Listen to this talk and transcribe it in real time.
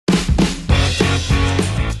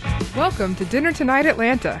Welcome to Dinner Tonight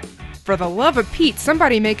Atlanta. For the love of Pete,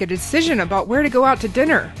 somebody make a decision about where to go out to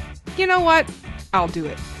dinner. You know what? I'll do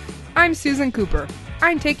it. I'm Susan Cooper.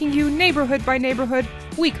 I'm taking you neighborhood by neighborhood,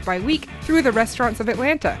 week by week, through the restaurants of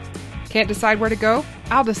Atlanta. Can't decide where to go?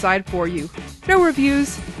 I'll decide for you. No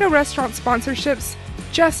reviews, no restaurant sponsorships,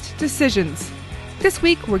 just decisions. This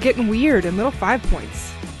week, we're getting weird in Little 5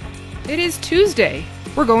 Points. It is Tuesday.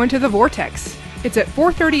 We're going to the Vortex. It's at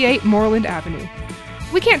 438 Moreland Avenue.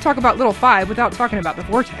 We can't talk about Little 5 without talking about the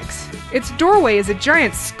Vortex. Its doorway is a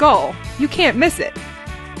giant skull. You can't miss it.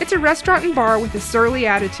 It's a restaurant and bar with a surly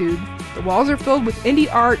attitude. The walls are filled with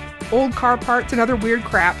indie art, old car parts, and other weird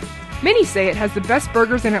crap. Many say it has the best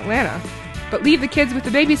burgers in Atlanta. But leave the kids with the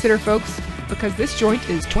babysitter, folks, because this joint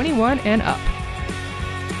is 21 and up.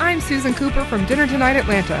 I'm Susan Cooper from Dinner Tonight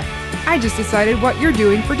Atlanta. I just decided what you're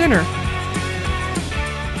doing for dinner.